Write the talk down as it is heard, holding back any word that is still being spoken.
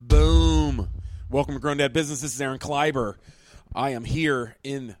Welcome to Grown Dad Business. This is Aaron Kleiber. I am here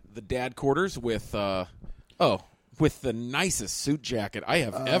in the dad quarters with the nicest suit jacket I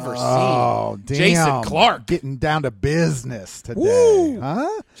have ever seen. Oh, damn. Jason Clark. Getting down to business today. Woo!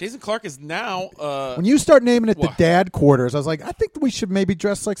 Huh? Jason Clark is now... When you start naming it What? the dad quarters, I was like, I think we should maybe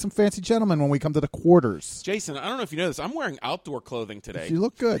dress like some fancy gentlemen when we come to the quarters. Jason, I don't know if you know this. I'm wearing outdoor clothing today. You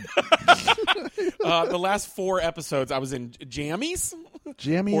look good. The last 4 episodes, I was in jammies.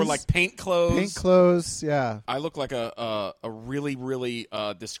 Jammies. Or like paint clothes. Paint clothes, yeah. I look like a really, really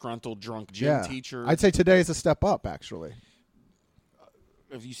disgruntled, drunk gym teacher. I'd say today is a step up, actually.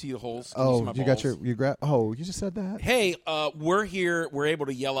 If you see the holes, can you see my you got balls? you just said that? Hey, we're here. We're able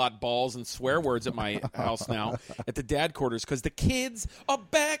to yell out balls and swear words at my house now at the dad quarters because the kids are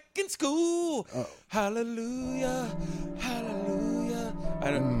back in school. Hallelujah, hallelujah.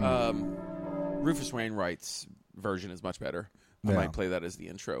 Rufus Wainwright's version is much better. I Yeah. might play that as the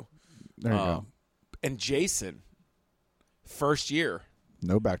intro. There you go. And Jason, first year,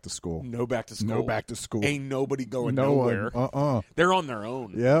 No back to school. no back to school. No back to school. Ain't nobody going No nowhere. one. They're on their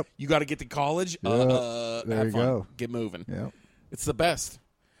own. Yep. You got to get to college. There have you fun. go. Get moving. Yep. It's the best.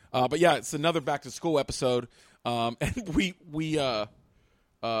 But yeah, it's another back to school episode. And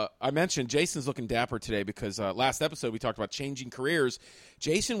I mentioned Jason's looking dapper today because last episode we talked about changing careers.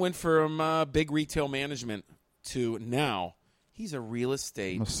 Jason went from big retail management to now he's a real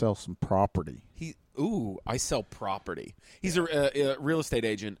estate. I'm going to sell some property. I sell property. He's a real estate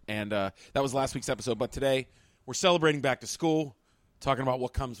agent, and that was last week's episode. But today we're celebrating back to school, talking about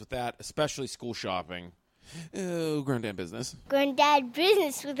what comes with that, especially school shopping. Oh, Grown Dad Business. Grown Dad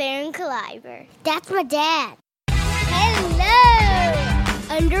Business with Aaron Kleiber. That's my dad. Hello,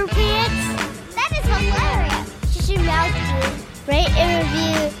 underpants. That is hilarious. You should mouth to rate and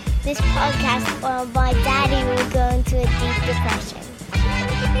review this podcast, or my daddy will go into a deep depression.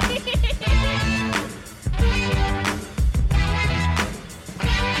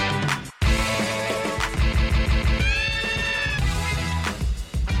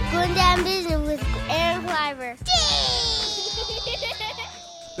 Grown Dad Business with Aaron Kleiber.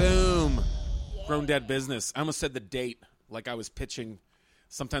 Boom. Grown Dad Business. I almost said the date like I was pitching.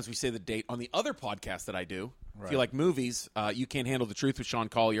 Sometimes we say the date on the other podcast that I do. If you like movies, You Can't Handle the Truth with Sean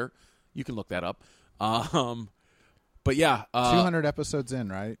Collier. You can look that up. But yeah. 200 episodes in,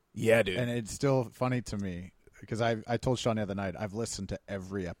 right? Yeah, dude. And it's still funny to me because I told Sean the other night I've listened to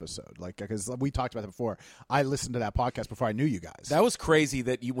every episode, like because we talked about it before. I listened to that podcast before I knew you guys. That was crazy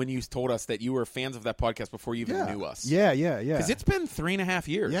that when you told us that you were fans of that podcast before you even knew us. Yeah. Because it's been 3.5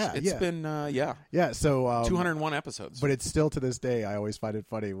 years. Yeah, It's been, Yeah, so 201 episodes. But it's still to this day, I always find it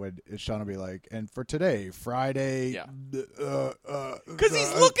funny when Sean will be like, and for today, Friday. Yeah. Because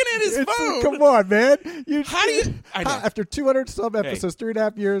he's looking at his phone. Come on, man. How do you? I know. After 200 some episodes,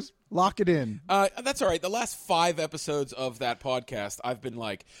 3.5 years, lock it in. That's all right. The last 5 episodes of that podcast, I've been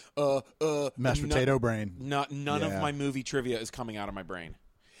like, Mashed potato brain. None of my movie trivia is coming out of my brain.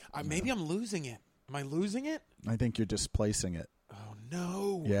 Maybe I'm losing it. Am I losing it? I think you're displacing it. Oh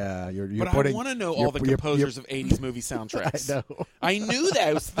no. Yeah, you're But putting. I want to know all the composers of 80s movie soundtracks. I know. I knew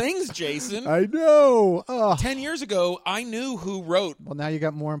those things, Jason. I know. 10 years ago, I knew who wrote. Well, now you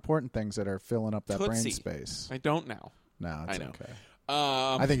got more important things that are filling up that Tootsie. brain space. I don't now. No, it's I know. okay.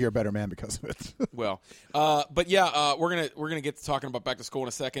 I think you're a better man because of it. Well, but yeah, we're gonna get to talking about back to school in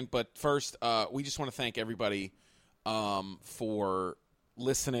a second. But first, we just want to thank everybody for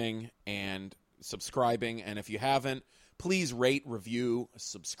listening and subscribing. And if you haven't, please rate, review,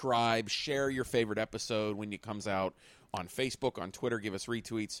 subscribe, share your favorite episode when it comes out on Facebook, on Twitter. Give us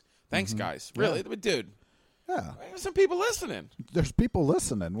retweets. Thanks, guys. Really, dude. Yeah, There's some people listening. there's people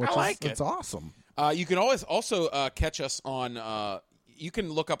listening, which I like it's awesome. You can always also catch us on. You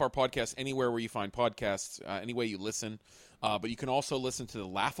can look up our podcast anywhere where you find podcasts, any way you listen. But you can also listen to the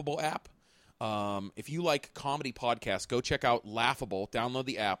Laughable app. If you like comedy podcasts, go check out Laughable. Download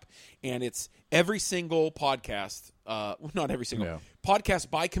the app, and it's every single podcast. Not every single podcast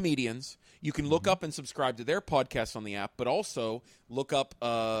by comedians. You can look up and subscribe to their podcasts on the app, but also look up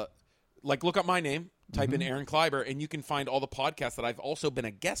my name. Type in Aaron Kleiber, and you can find all the podcasts that I've also been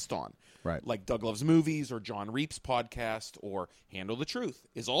a guest on. Right. Like Doug Loves Movies or John Reap's podcast or Handle the Truth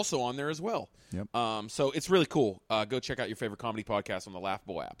is also on there as well. Yep. So it's really cool. Go check out your favorite comedy podcast on the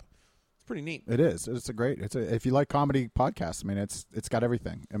Laughable app. It's pretty neat. It is. If you like comedy podcasts, I mean, it's got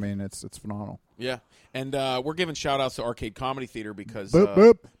everything. I mean, it's phenomenal. Yeah. And we're giving shout-outs to Arcade Comedy Theater because Boop,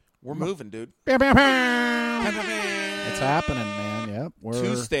 boop. we're moving, dude. Bam, bam, bam. It's It's happening, man. Yep. We're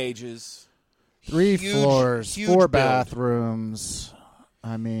 2 stages. 3 Huge- floors, huge 4 build. bathrooms.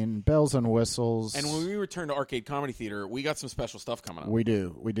 I mean, bells and whistles. And when we return to Arcade Comedy Theater, we got some special stuff coming up. We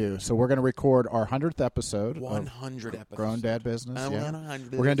do. So we're going to record our 100th episode. 100 episodes. Grown Dad Business. Yeah.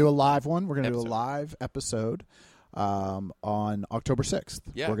 100. We're going to do a live one. We're going to do a live episode on October 6th.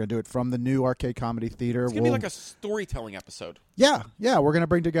 Yeah. We're going to do it from the new Arcade Comedy Theater. It's going to be like a storytelling episode. Yeah. We're going to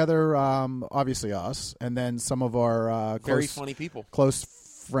bring together, obviously, us, and then some of our very funny people. Close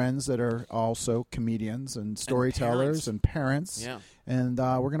friends that are also comedians and storytellers and parents. Yeah. And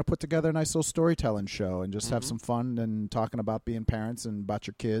we're going to put together a nice little storytelling show and just have some fun and talking about being parents and about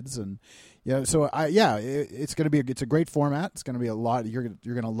your kids. And it's going to be it's a great format. It's going to be a lot. You're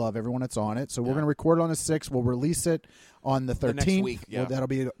going to love everyone that's on it. So we're going to record it on the 6th. We'll release it on the 13th. Next week, yeah. That'll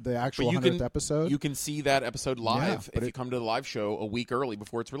be the actual 100th episode. You can see that episode live if you come to the live show a week early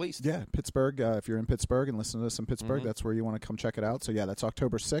before it's released. Yeah, Pittsburgh. If you're in Pittsburgh and listen to this in Pittsburgh, that's where you want to come check it out. So, that's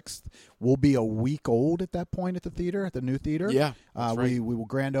October 6th. We'll be a week old at that point at the theater, at the new theater. Yeah, we will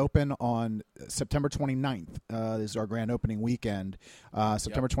grand open on September 29th. This is our grand opening weekend.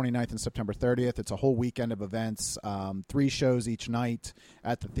 September 29th and September 30th. It's a whole weekend of events. 3 shows each night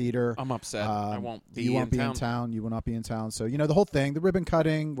at the theater. I'm upset. I won't be You won't be in town. You will not be in town. So, the whole thing, the ribbon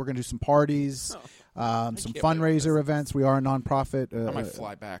cutting. We're going to do some parties, some fundraiser events. We are a nonprofit. I might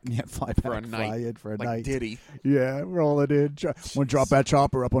fly back. Yeah, fly back. For a night. Fly in for a like night. Diddy. Yeah, roll it in. Want to drop that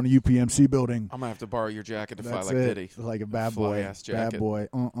chopper up on the UPMC building. I'm going to have to borrow your jacket to That's fly like Diddy. Like a bad boy. Fly-ass jacket. Bad boy.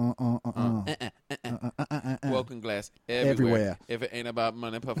 Welcome glass Everywhere. If it ain't about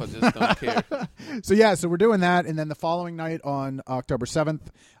money, Puff, I just don't care. So we're doing that. And then the following night on October 7th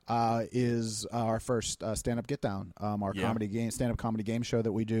is our first stand-up get-down, our stand-up comedy game show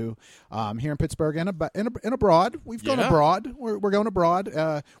that we do here in Pittsburgh and abroad. We've gone abroad. We're going abroad.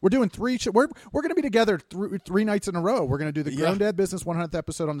 We're doing 3 we're going to be together 3 nights in a row. We're going to do the Grown Dad Business 100th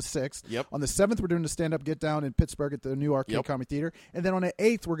episode on the 6th. Yep. On the 7th, we're doing the stand-up get-down in Pittsburgh at the new Arcade Comedy Theater. And then on the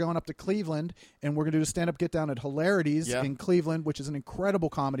 8th, we're going up to Cleveland, and we're going to do a stand-up get-down at Hilarities in Cleveland, which is an incredible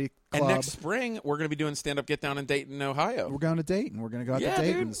comedy club. And next spring, we're going to be doing stand-up get-down in Dayton, Ohio. We're going to Dayton. We're going to go out to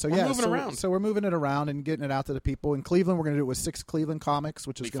Dayton. Dude. So we're moving around. So we're moving it around and getting it out to the people. In Cleveland, we're going to do it with 6 Cleveland comics,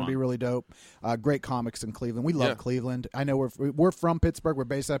 which is going to be really dope. Great comics in Cleveland. We love Cleveland. I know we're from Pittsburgh. We're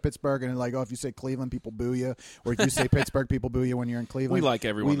based out of Pittsburgh, and if you say Cleveland, people boo you, or if you say Pittsburgh, people boo you when you're in Cleveland. We like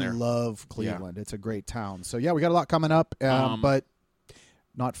everyone there. We love Cleveland. It's a great town. So we got a lot coming up, but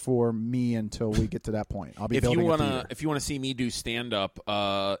not for me until we get to that point. I'll be building a theater. If you want to see me do stand up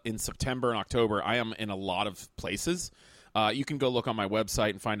in September and October, I am in a lot of places. You can go look on my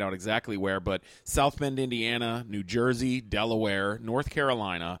website and find out exactly where, but South Bend, Indiana, New Jersey, Delaware, North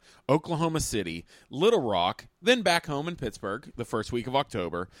Carolina, Oklahoma City, Little Rock, then back home in Pittsburgh the first week of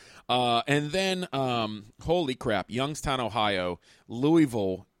October, and then, holy crap, Youngstown, Ohio,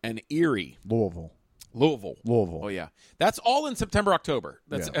 Louisville, and Erie. Louisville. Oh, yeah. That's all in September, October.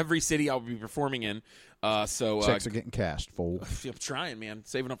 That's every city I'll be performing in. Checks are getting cashed, fool. I'm trying, man.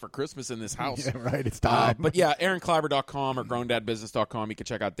 Saving up for Christmas in this house. Yeah, right. It's time. But AaronKleiber.com or GrownDadBusiness.com. You can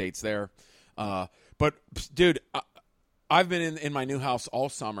check out dates there. But, dude, I've been in my new house all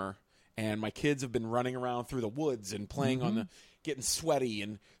summer, and my kids have been running around through the woods and playing on the getting sweaty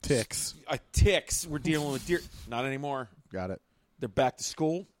and ticks. Ticks. We're dealing with deer. Not anymore. Got it. They're back to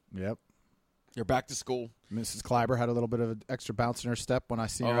school. Yep. They're back to school. Mrs. Kleiber had a little bit of an extra bounce in her step when I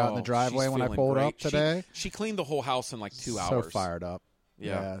seen her out in the driveway when I pulled up today. She cleaned the whole house in like 2 hours. So fired up.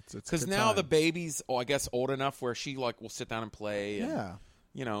 Yeah. Because now the baby's, I guess, old enough where she will sit down and play. And,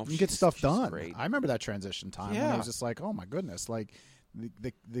 you can get stuff done. Great. I remember that transition time when it was just like, oh my goodness, like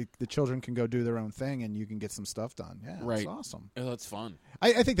the children can go do their own thing and you can get some stuff done. Yeah, right. It's awesome. Oh, that's fun.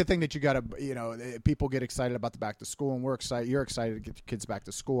 I think the thing that you got to, people get excited about the back to school, and we're excited. You're excited to get your kids back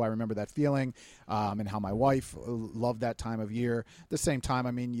to school. I remember that feeling, and how my wife loved that time of year. At the same time,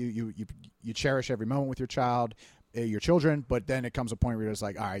 I mean, you cherish every moment with your child. Your children, but then it comes a point where you're just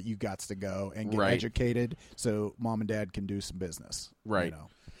like, all right, you got to go and get educated so mom and dad can do some business. Right.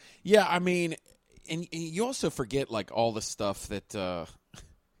 Yeah, I mean, and you also forget like all the stuff that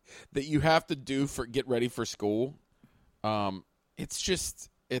that you have to do for get ready for school. It's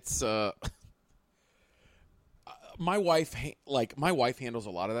my wife handles a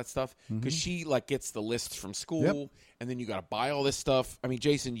lot of that stuff because she like gets the lists from school, and then you got to buy all this stuff. I mean,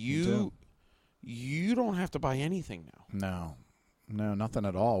 Jason, you don't have to buy anything now. No, nothing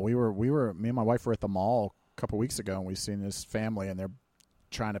at all. Me and my wife were at the mall a couple weeks ago, and we seen this family, and they're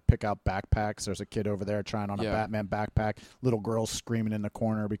trying to pick out backpacks. There's a kid over there trying on a Batman backpack. Little girl screaming in the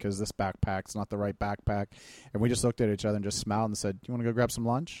corner because this backpack's not the right backpack. And we just looked at each other and just smiled and said, "You want to go grab some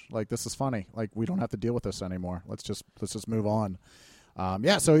lunch? Like, this is funny. Like, we don't have to deal with this anymore. Let's just move on."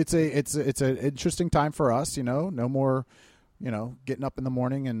 So it's an interesting time for us. No more getting up in the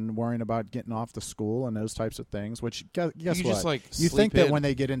morning and worrying about getting off to school and those types of things, which guess you what? Just, like, you think sleep that in. when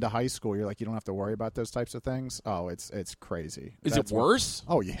they get into high school, you're like, you don't have to worry about those types of things. Oh, it's crazy. Is it worse?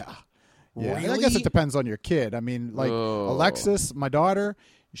 Oh, yeah. Yeah, I Really? guess it depends on your kid. I mean, like Alexis, my daughter,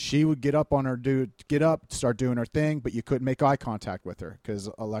 she would get up, start doing her thing, but you couldn't make eye contact with her because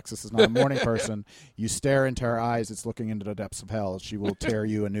Alexis is not a morning person. You stare into her eyes, it's looking into the depths of hell. She will tear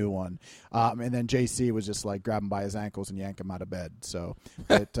you a new one. And then JC was just like grab him by his ankles and yank him out of bed. So,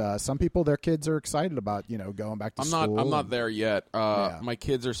 but some people, their kids are excited about going back to school. I'm not there yet. My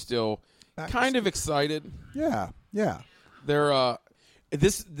kids are still kind of excited. Yeah. They're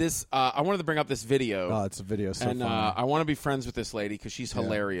I wanted to bring up this video. Oh, it's a video. So and funny. I want to be friends with this lady because she's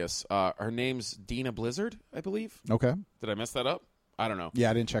hilarious. Her name's Dina Blizzard, I believe. Okay. Did I mess that up? I don't know. Yeah,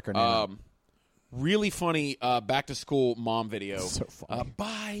 I didn't check her name out. Really funny back to school mom video. So funny.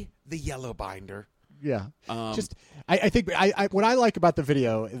 Buy the yellow binder. Yeah, I think what I like about the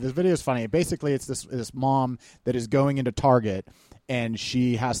video is funny. Basically, it's this mom that is going into Target and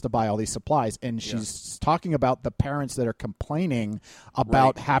she has to buy all these supplies, and she's talking about the parents that are complaining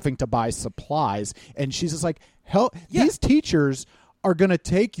about having to buy supplies, and she's just like, "Hell, these teachers are going to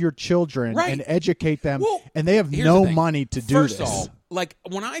take your children and educate them, and they have no money to do this." First of all, like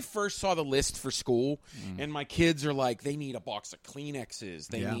when I first saw the list for school, and my kids are like, they need a box of Kleenexes,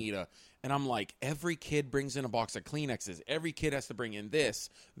 they need a. And I'm like, every kid brings in a box of Kleenexes. Every kid has to bring in this.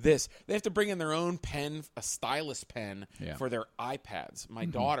 They have to bring in their own pen, a stylus pen for their iPads. My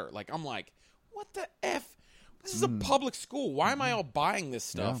daughter, I'm like, what the F? This is a public school. Why am I all buying this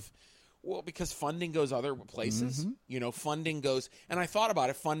stuff? Yeah. Well, because funding goes other places. Funding goes, and I thought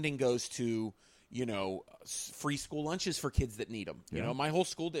about it. Funding goes to, free school lunches for kids that need them. You know, my whole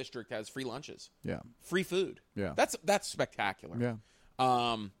school district has free lunches. Yeah. Free food. Yeah. That's spectacular.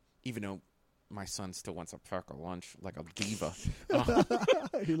 Yeah. Even though my son still wants a pack of lunch like a diva.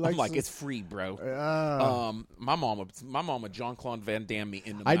 I'm like, it's free, bro. My mom would Jean-Claude Van Damme me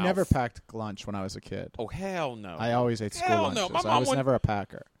in the I mouth. never packed lunch when I was a kid. Oh, hell no. I always ate school lunches. No. I was never a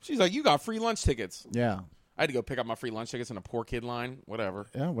packer. She's like, you got free lunch tickets. Yeah. I had to go pick up my free lunch tickets in a poor kid line, whatever.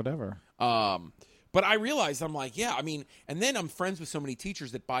 Yeah, whatever. But I realized, I'm like, and then I'm friends with so many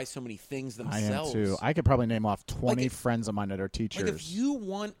teachers that buy so many things themselves. I am too. I could probably name off 20 friends of mine that are teachers. Like if you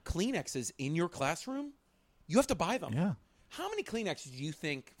want Kleenexes in your classroom, you have to buy them. Yeah. How many Kleenexes do you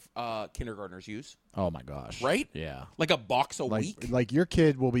think kindergartners use? Oh, my gosh. Right? Yeah. Like a box a week? Like your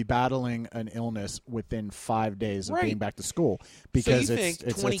kid will be battling an illness within 5 days of being back to school because so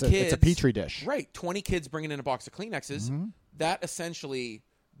it's a petri dish. Right. 20 kids bringing in a box of Kleenexes, that essentially...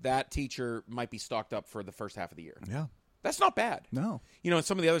 that teacher might be stocked up for the first half of the year. Yeah. That's not bad. No. And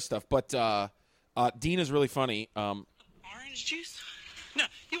some of the other stuff. But Dina's really funny. Orange juice? No.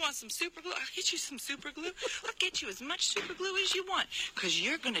 You want some super glue? I'll get you some super glue. I'll get you as much super glue as you want because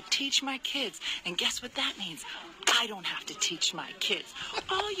you're going to teach my kids. And guess what that means? I don't have to teach my kids.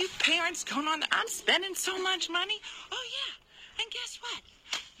 All you parents going on there, I'm spending so much money. Oh, yeah. And guess what?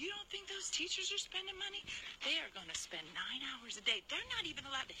 You don't think those teachers are spending money? They are going to spend 9 hours a day. They're not even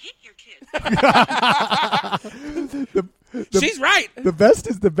allowed to hit your kids. She's right. The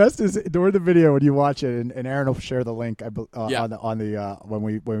best is during the video when you watch it, and Aaron will share the link on the when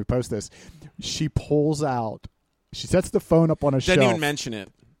we post this. She pulls out. She sets the phone up on a shelf. Didn't even mention it.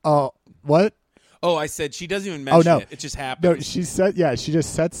 Oh, what? Oh, I said she doesn't even mention it. It just happens. No, she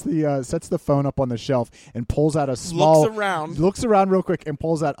just sets the phone up on the shelf and pulls out a small. Looks around real quick and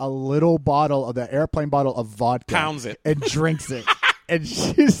pulls out a little bottle of the airplane bottle of vodka. Pounds it and drinks it. And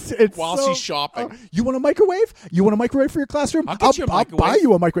she's shopping. You want a microwave? You want a microwave for your classroom? I'll get you a microwave. I'll buy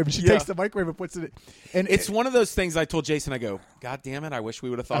you a microwave. And she takes the microwave and puts it in. And it's one of those things I told Jason, I go, God damn it, I wish we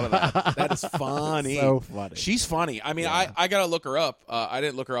would have thought of that. That is funny. So funny. She's funny. I mean, I got to look her up. I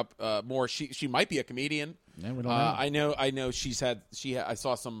didn't look her up more. She might be a comedian. Yeah, we don't know. I know I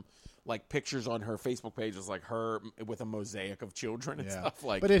saw some like pictures on her Facebook page is like her with a mosaic of children and stuff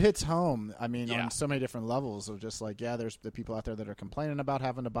like. But it hits home. I mean, on so many different levels of just like, there's the people out there that are complaining about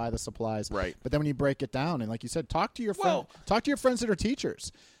having to buy the supplies. Right. But then when you break it down and like you said, talk to your friends that are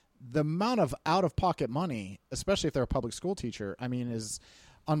teachers. The amount of out-of-pocket money, especially if they're a public school teacher, I mean, is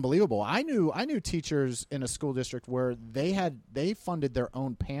unbelievable. I knew teachers in a school district where they funded their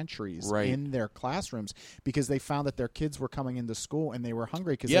own pantries in their classrooms because they found that their kids were coming into school and they were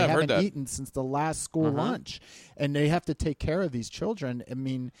hungry because they haven't eaten since the last school lunch, and they have to take care of these children. I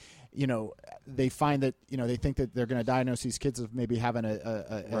mean, they find that they think that they're going to diagnose these kids of maybe having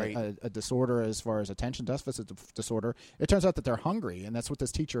a disorder as far as attention deficit disorder. It turns out that they're hungry, and that's what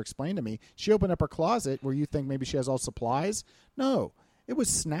this teacher explained to me. She opened up her closet where you think maybe she has all supplies. No. It was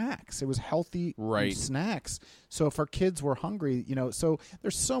snacks. It was healthy Right. snacks. So if our kids were hungry, so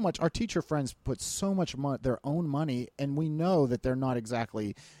there's so much. Our teacher friends put so much their own money, and we know that they're not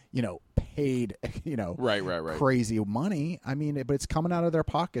exactly, paid, Right. crazy money. I mean, but it's coming out of their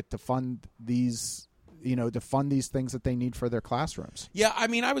pocket to fund these, these things that they need for their classrooms. Yeah, I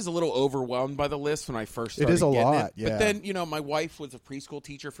mean, I was a little overwhelmed by the list when I first started. It is a getting lot, it. yeah. But then, my wife was a preschool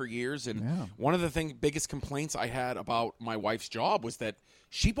teacher for years, and Yeah. one of the biggest complaints I had about my wife's job was that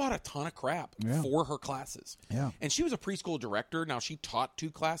she bought a ton of crap Yeah. for her classes. Yeah. And she was a preschool director. Now, she taught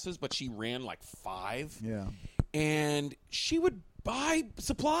 2 classes, but she ran like 5. Yeah. And she would buy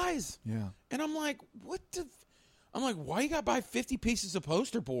supplies. Yeah. And I'm like, I'm like, why you got to buy 50 pieces of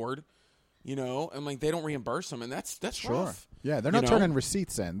poster board? I'm like, they don't reimburse them, and that's Sure. rough. Yeah, they're not turning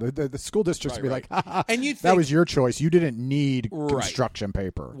receipts in. The school districts Right, would be right. like, ha, And you'd that think- was your choice. You didn't need Right. construction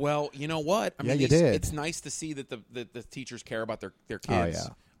paper. Well, you know what? I Yeah, mean, you did. It's nice to see that the teachers care about their kids, Oh,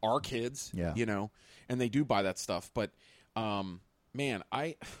 yeah. our kids, Yeah. and they do buy that stuff. But, man,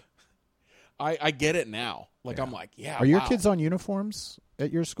 I get it now. Like, Yeah. I'm like, yeah. Are your wow. kids on uniforms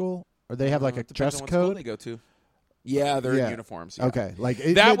at your school? Or they have like a Depends dress on what school code? they go to. Yeah, they're Yeah. in uniforms. Yeah. Okay, like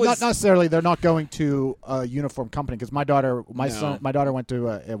That was- not necessarily. They're not going to a uniform company because my daughter went to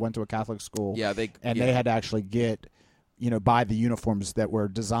a Catholic school. Yeah, they had to actually get, buy the uniforms that were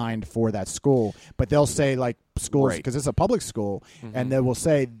designed for that school. But they'll say like schools Right. because it's a public school, and they will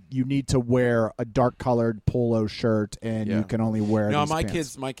say you need to wear a dark colored polo shirt and Yeah. you can only wear. No, these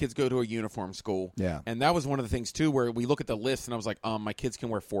pants. my kids go to a uniform school. Yeah. And that was one of the things too where we look at the list and I was like, my kids can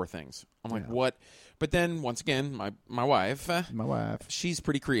wear 4 things. I'm like, what? But then once again, my wife, My wife. she's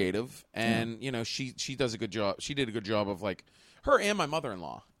pretty creative, and she does a good job. She did a good job of like her and my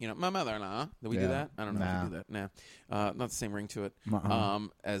mother-in-law. My mother-in-law. Did we do Yeah. that? I don't know if we do that. Nah, not the same ring to it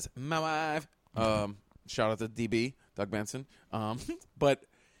as my wife. Shout out to DB Doug Benson. But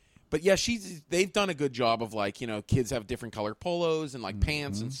yeah, they've done a good job of like kids have different color polos and like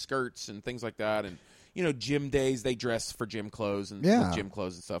pants and skirts and things like that, and gym days they dress for gym clothes and with gym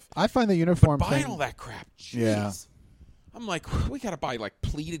clothes and stuff. I find the uniform Buying thing. all that crap, jeez. Yeah. I'm like, we got to buy like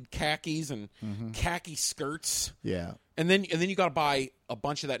pleated khakis and khaki skirts, Yeah. and then you got to buy a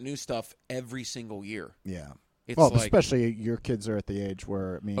bunch of that new stuff every single year. Yeah. It's Well, like, especially your kids are at the age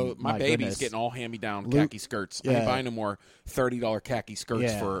where my baby's goodness. getting all hand-me-down Luke- khaki skirts. yeah. I'm buying no more $30 khaki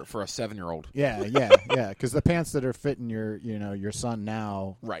skirts Yeah. for a 7-year-old. Yeah. Because the pants that are fitting your son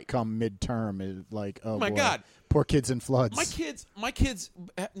now, Right. come midterm is like, oh My boy. God. Poor kids in floods. My kids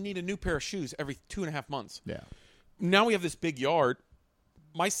need a new pair of shoes every 2.5 months. Yeah. Now we have this big yard.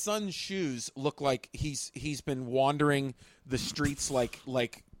 My son's shoes look like he's been wandering the streets like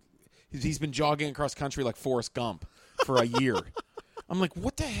he's been jogging across country like Forrest Gump for a year. I'm like,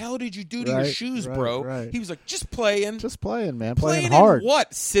 what the hell did you do to your Right, shoes, right, bro? right. He was like, just playing. Just playing, man. playing Playing hard. in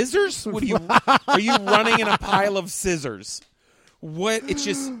what? Scissors? What are you running in a pile of scissors? What? It's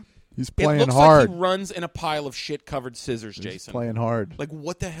just He's it playing looks hard. like he runs in a pile of shit-covered scissors, He's Jason. playing hard. Like,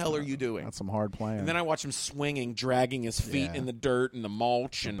 what the hell are you doing? That's some hard playing. And then I watch him swinging, dragging his feet Yeah. in the dirt and the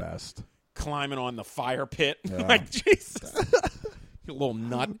mulch, and best. climbing on the fire pit. Yeah. Like, Jesus, you little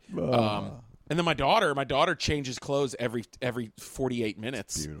nut. And then my daughter changes clothes every 48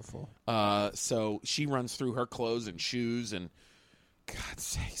 minutes. Beautiful. So she runs through her clothes and shoes, and God's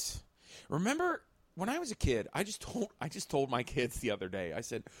sakes. Remember when I was a kid? I just told my kids the other day. I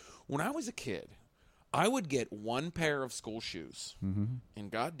said, when I was a kid, I would get one pair of school shoes, and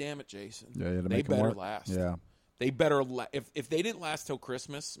God damn it, Jason, Yeah, you had to they make 'em better work. last. Yeah. They better if they didn't last till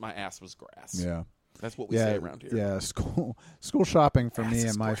Christmas, my ass was grass. Yeah. That's what we say around here. Yeah, school shopping for me Grass and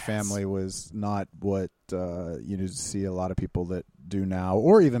is my grass. family was not what you see a lot of people that do now,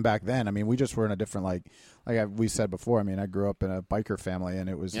 or even back then. I mean, we just were in a different we said before. I mean, I grew up in a biker family, and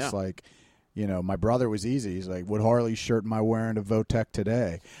it was just like, my brother was easy. He's like, "What Harley shirt am I wearing to Votech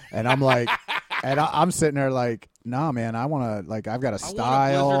today?" And I'm like, I'm sitting there like, "Nah, man, I want to I've got a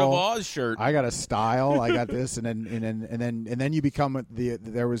style. I want a Blizzard of Oz shirt. I got a style. I got this, and then you become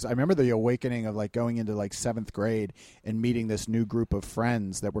I remember the awakening of like going into like 7th grade and meeting this new group of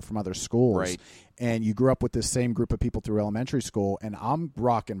friends that were from other schools. Right. And you grew up with this same group of people through elementary school, and I'm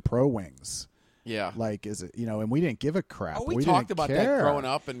rocking Pro Wings. Yeah. Like, is it, and we didn't give a crap. Oh, we didn't talked about care. that growing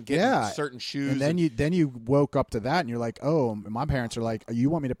up and getting certain shoes. And then you woke up to that, and you're like, oh, my parents are like, you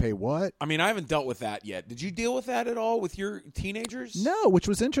want me to pay what? I mean, I haven't dealt with that yet. Did you deal with that at all with your teenagers? No, which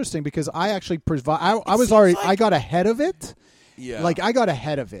was interesting because I actually I seems got ahead of it. Yeah. Like, I got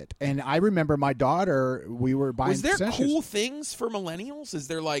ahead of it. And I remember my daughter, we were buying Was there concessions. cool things for millennials? Is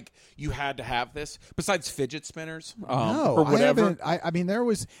there like you had to have this besides fidget spinners? No, or whatever. I mean, there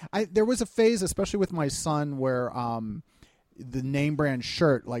was a phase, especially with my son, where the name brand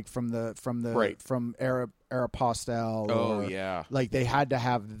shirt, like from Aeropostale. Oh, yeah. Like they had to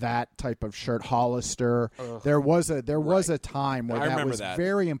have that type of shirt. Hollister. Ugh. There was a time where that was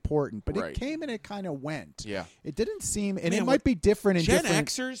very important, but it came and it kind of went. Yeah. It didn't seem, and it might be different in Gen different.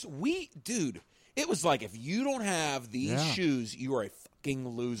 Xers, it was like, if you don't have these shoes, you are a fucking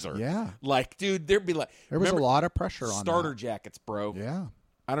loser. Yeah. Like, dude, there was a lot of pressure on starter jackets, bro. Yeah.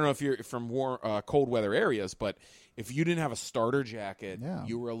 I don't know if you're from cold weather areas, but if you didn't have a starter jacket,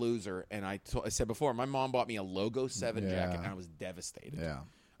 you were a loser. And I said before, my mom bought me a Logo 7 jacket, and I was devastated. Yeah.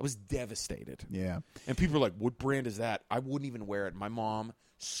 I was devastated. Yeah. And people were like, what brand is that? I wouldn't even wear it. My mom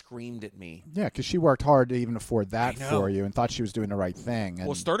screamed at me. Yeah, because she worked hard to even afford that for you and thought she was doing the right thing. And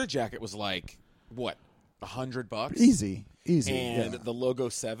well, starter jacket was like, what, $100? Easy. And the Logo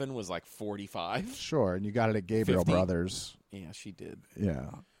 7 was like $45. Sure, and you got it at Gabriel 50? Brothers. Yeah, she did. Yeah.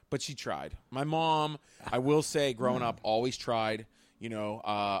 But she tried. My mom, I will say, growing up, always tried. You know,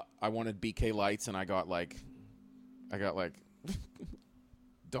 I wanted BK lights, and I got like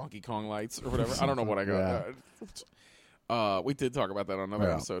Donkey Kong lights or whatever. I don't know what I got. We did talk about that on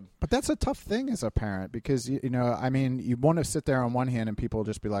another episode. But that's a tough thing as a parent because, you know, I mean, you want to sit there on one hand and people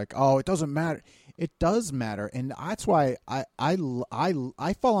just be like, oh, it doesn't matter. It does matter. And that's why I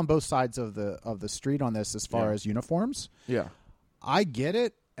fall on both sides of the street on this as far as uniforms. Yeah. I get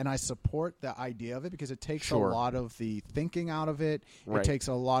it. And I support the idea of it because it takes a lot of the thinking out of it. Right. It takes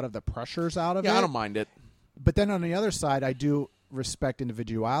a lot of the pressures out of it. Yeah, I don't mind it. But then on the other side, I do respect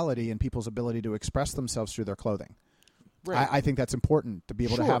individuality and people's ability to express themselves through their clothing. Right. I think that's important to be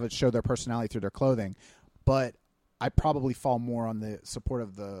able to have it show their personality through their clothing. But I probably fall more on the support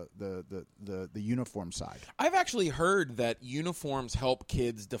of the uniform side. I've actually heard that uniforms help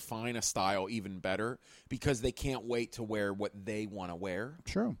kids define a style even better because they can't wait to wear what they want to wear.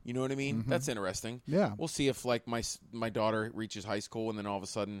 True. You know what I mean? Mm-hmm. That's interesting. Yeah. We'll see if like my daughter reaches high school and then all of a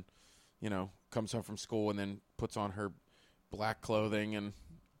sudden, you know, comes home from school and then puts on her black clothing and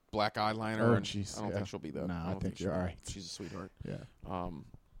black eyeliner. Oh, and jeez. I don't think she'll be that. No, I think you're all right. She's a sweetheart. Yeah.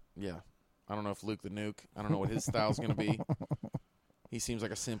 Yeah. I don't know if Luke the Nuke, I don't know what his style's going to be. He seems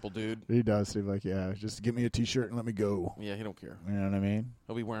like a simple dude. He does seem like, just give me a T-shirt and let me go. Yeah, he don't care. You know what I mean?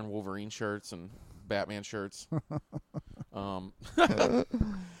 He'll be wearing Wolverine shirts and Batman shirts.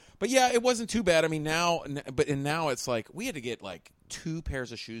 But yeah, it wasn't too bad. I mean, now it's like we had to get like 2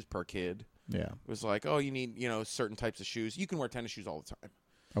 pairs of shoes per kid. Yeah. It was like, oh, you need, you know, certain types of shoes. You can wear tennis shoes all the time.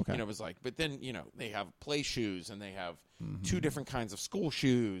 Okay. You know, it was like, but then, you know, they have play shoes and they have 2 different kinds of school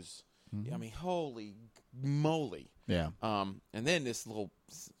shoes. I mean, holy moly. Yeah. And then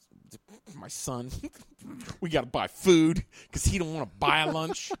my son, we got to buy food because he don't want to buy a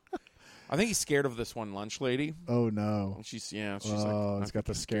lunch. I think he's scared of this one lunch lady. Oh no. She's like, it's got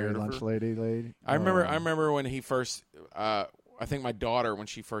the scary lunch lady. I remember when he first, I think my daughter, when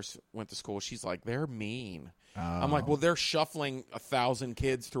she first went to school, she's like, they're mean. I'm like, well, they're shuffling 1,000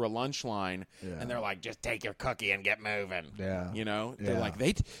 kids through a lunch line, and they're like, just take your cookie and get moving. Yeah, you know, they're like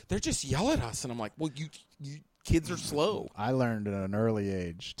they're just yell at us, and I'm like, well, you kids are slow. I learned at an early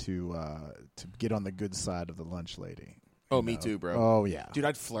age to get on the good side of the lunch lady. Oh, me too, bro. Oh yeah, dude,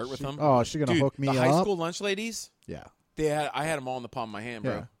 I'd flirt with them. Oh, she's gonna hook me up. The high school lunch ladies. Yeah, I had them all in the palm of my hand,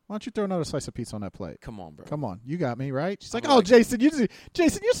 bro. Yeah. Why don't you throw another slice of pizza on that plate? Come on, bro. Come on, you got me right. She's like, "Oh, Jason, you're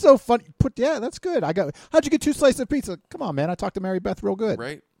so funny." That's good. How'd you get 2 slices of pizza? Come on, man. I talked to Mary Beth real good.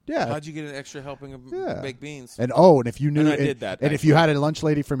 Right? Yeah. How'd you get an extra helping of baked beans? And if you knew, and I did that. And if you had a lunch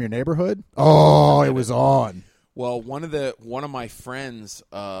lady from your neighborhood, it was on. Well, one of my friends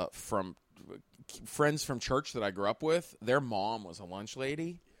from church that I grew up with, their mom was a lunch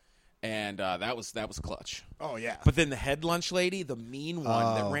lady. And that was clutch. Oh yeah. But then the head lunch lady, the mean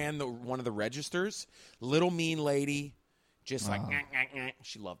one that ran one of the registers, little mean lady, just like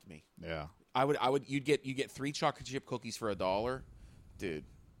she loved me. Yeah. You'd get 3 chocolate chip cookies for $1, dude.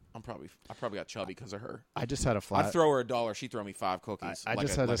 I probably got chubby because of her. I just had a I'd throw her $1, she'd throw me 5 cookies. I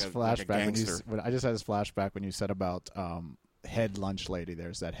just had this flashback when you said about head lunch lady.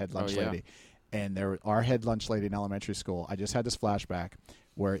 There's that head lunch lady. And our head lunch lady in elementary school, I just had this flashback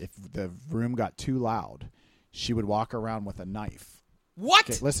where if the room got too loud, she would walk around with a knife. What?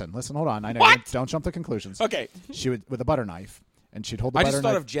 Okay, listen, hold on. I know. Don't jump to conclusions. Okay. She would, with a butter knife, and she'd hold the butter knife. I just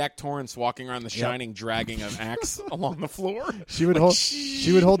thought of Jack Torrance walking around The Shining dragging an axe along the floor. She would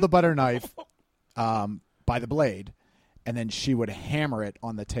hold the butter knife by the blade, and then she would hammer it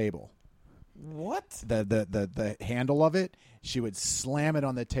on the table. What? The handle of it, she would slam it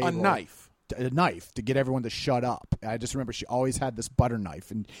on the table. A knife. a knife to get everyone to shut up. I just remember she always had this butter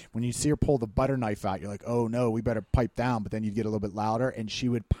knife, and when you see her pull the butter knife out, you're like, oh no, we better pipe down. But then you'd get a little bit louder, and she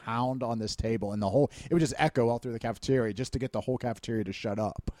would pound on this table, and it would just echo all through the cafeteria just to get the whole cafeteria to shut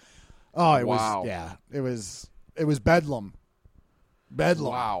up. Oh, it was bedlam.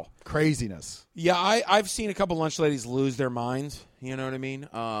 Bedlam. Wow. Craziness. Yeah, I've seen a couple lunch ladies lose their minds. You know what I mean?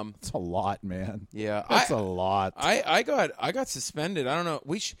 It's a lot, man. Yeah, that's a lot. I got suspended. I don't know.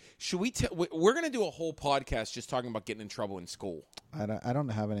 Should we? We're gonna do a whole podcast just talking about getting in trouble in school. I don't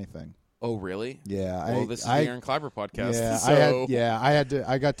have anything. Oh, really? Yeah. Well, this is the Aaron Kleiber podcast. Yeah, so.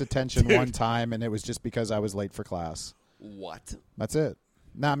 I got detention one time, and it was just because I was late for class. What? That's it.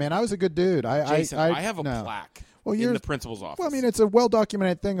 Nah, man, I was a good dude. Jason, I have a plaque. Well, in the principal's office. Well, I mean, it's a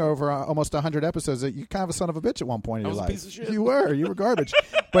well-documented thing over almost 100 episodes that you kind of a son of a bitch at one point in your life. I was a piece of shit. You were garbage.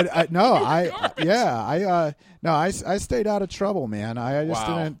 But I stayed out of trouble, man. I just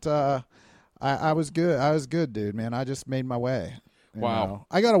didn't. I was good. I was good, dude, man. I just made my way. You know?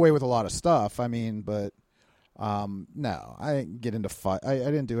 I got away with a lot of stuff. I mean, but no, I didn't get into fight. I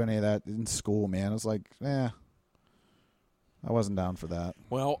didn't do any of that in school, man. It was like, I wasn't down for that.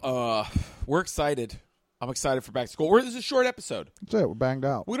 Well, we're excited. I'm excited for back to school. This is a short episode. That's it. We're banged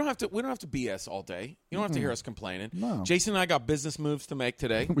out. We don't have to BS all day. You don't have to hear us complaining. No. Jason and I got business moves to make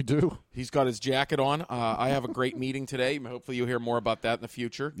today. We do. He's got his jacket on. I have a great meeting today. Hopefully you'll hear more about that in the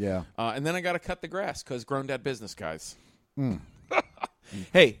future. Yeah. And then I got to cut the grass because grown dad business guys.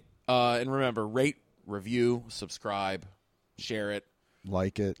 Hey, and remember, rate, review, subscribe, share it.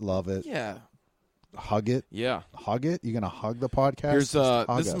 Like it, love it. Yeah. Hug it. Yeah. Hug it. You gonna hug the podcast? Here's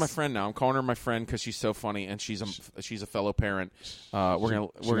this is my friend now. I'm calling her my friend because she's so funny and she's a fellow parent. I'm gonna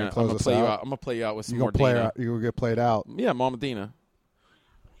play you out. I'm gonna play you out with some more Dina. You're gonna get played out. Yeah, Mama Dina.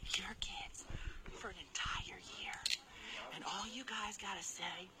 Your kids for an entire year, and all you guys gotta say,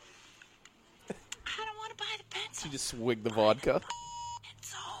 I don't want to buy the pencil. She just swigged the vodka.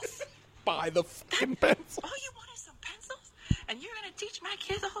 Pencils. Buy the fucking pencil. All you want is some pencils, and you're gonna teach my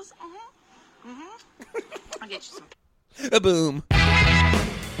kids those. I'll get you some. Boom.